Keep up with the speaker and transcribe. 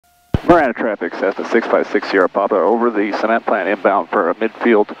Marana traffic, Cessna 656 Sierra Papa over the cement plant inbound for a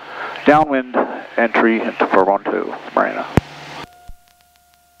midfield downwind entry into 412 Marana.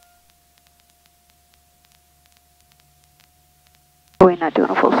 Are we not doing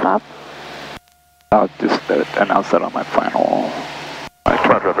a full stop? I'll just announce that on my final. Marana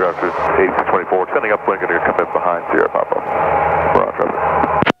traffic, officer 8624, sending upwind, going to come in behind Sierra Papa. Marana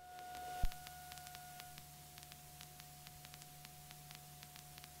traffic.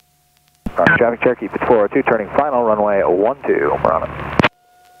 Traffic Cherokee, pitch 402, turning final, runway 12, Marana.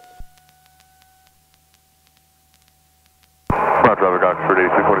 Marana traffic, Oxford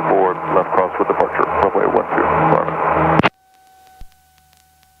 8624, left cross for departure, runway 12, Marana.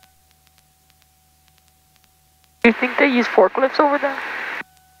 Do you think they use forklifts over there?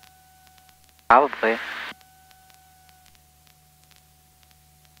 Probably.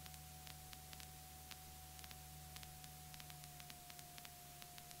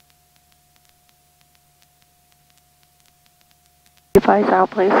 Device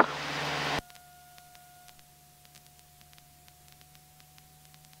out, please.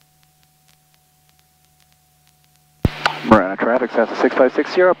 Marana traffic, Cessna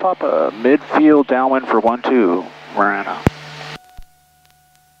 656 Sierra Papa, midfield downwind for 12 Marana.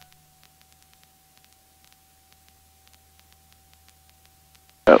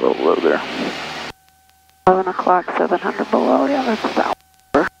 Got a little low there. 11 o'clock, 700 below, yeah, that's down.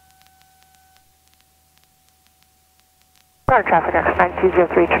 Marana traffic,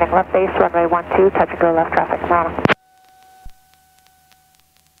 X9203, turning left base, runway 12, touch and go left traffic, Marana.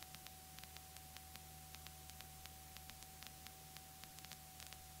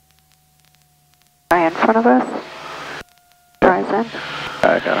 Guy in front of us. Drives in.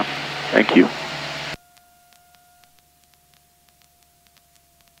 I got him. Thank you.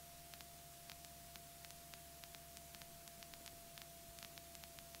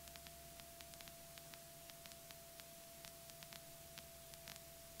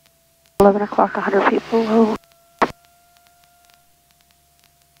 $11 o'clock, 100 feet below.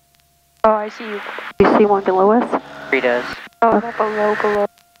 Oh, I see you. You see one below us? Frida's. Oh, below.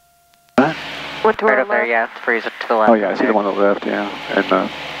 What? Went to Right our up there, left. yeah, Freeze it to the left. Oh yeah, I see the one on the left, yeah. And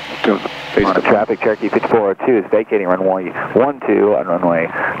doing the face Marana to traffic Cherokee, pitch 402 is vacating runway 12 on runway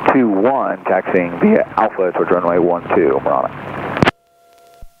 21, taxiing via Alpha towards runway 12, Marana.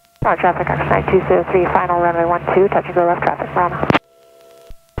 Marana traffic, X9203, final runway 12, touch and go left traffic, Marana.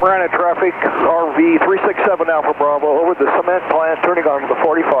 Marana traffic, RV 367 Alpha Bravo over the cement plant, turning onto the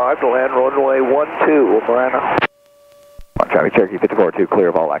 45 to land runway 12, Marana. Marana traffic Cherokee, pitch 402, clear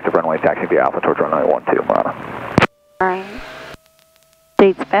of all active runways, taxiing via Alpha towards runway 12, Marana. Alright.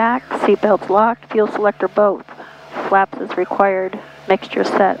 Seats back, seatbelts locked, fuel selector both. Flaps is required, mixture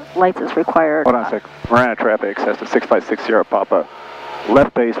set, lights is required. Hold on a sec. Marana traffic, Cessna 656 Sierra Papa,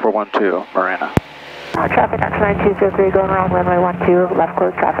 left base for 12 Marana. Traffic, X9203, going around runway 12, left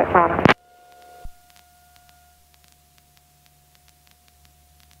close traffic, Marana.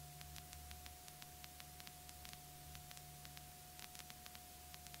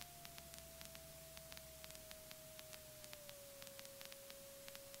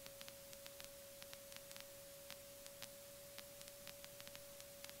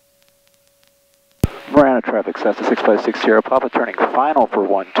 Marana traffic, Cessna 656 Sierra Papa, turning final for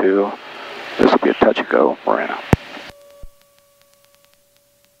 12. This will be a touch and go, Marana.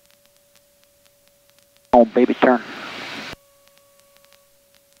 Oh, baby, turn.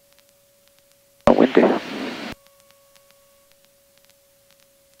 Oh, windy.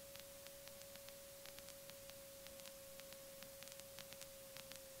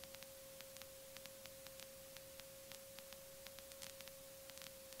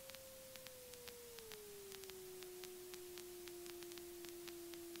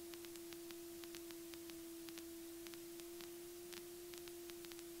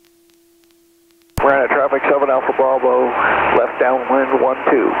 Marana traffic 7 Alpha Bravo, left downwind 12,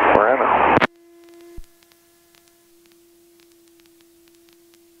 Marana.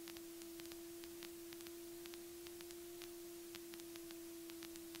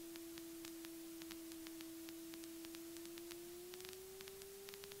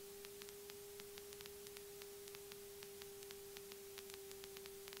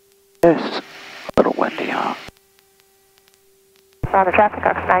 Yes, a little windy, huh? Marana traffic,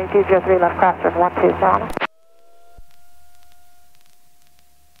 X9203, left cross turn 12, Marana.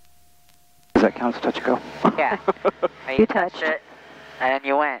 Does that count as a touch and go? Yeah. You touched. it, and then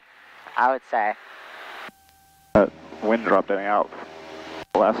you went, I would say. Wind dropped everything out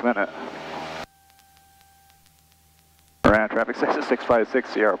last minute. Marana traffic, Cessna 656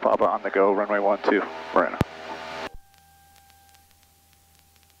 Sierra Papa on the go, runway 12, Marana.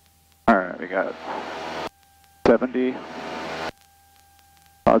 We got 70.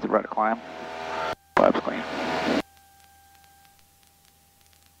 Positive right to climb. Flaps clean.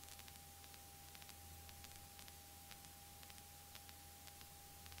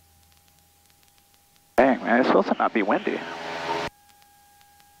 Dang, man, it's supposed to not be windy.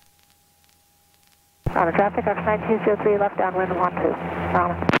 Marana traffic, X9203 left downwind 12.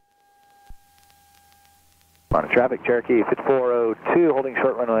 Marana. Marana traffic, Cherokee 5402, holding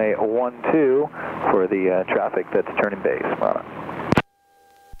short runway 12 for the traffic that's turning base. Marana.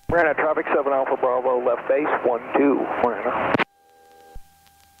 Marana traffic, 7 Alpha Bravo, left base, 12, Marana.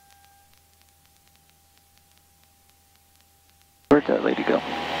 Where'd that lady go?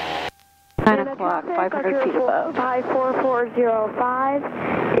 9 o'clock, 500 feet above. 54405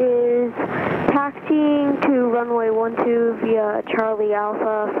 is taxiing to runway 12 via Charlie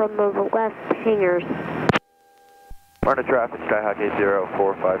Alpha from the west hangars. Marana traffic, Skyhawk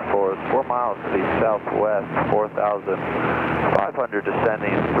 80454, 4 miles to the southwest, 4,500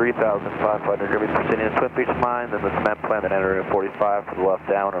 descending, 3,500. You're going to be proceeding to Twin Beach Mine, then the cement plant, then entering 45 for the left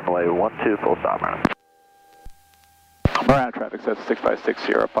down, runway 12, full stop, Marana. Marana traffic says 656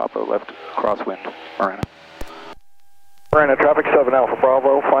 Sierra Papa, left crosswind, Marana. Marana traffic, 7 Alpha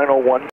Bravo, final 1.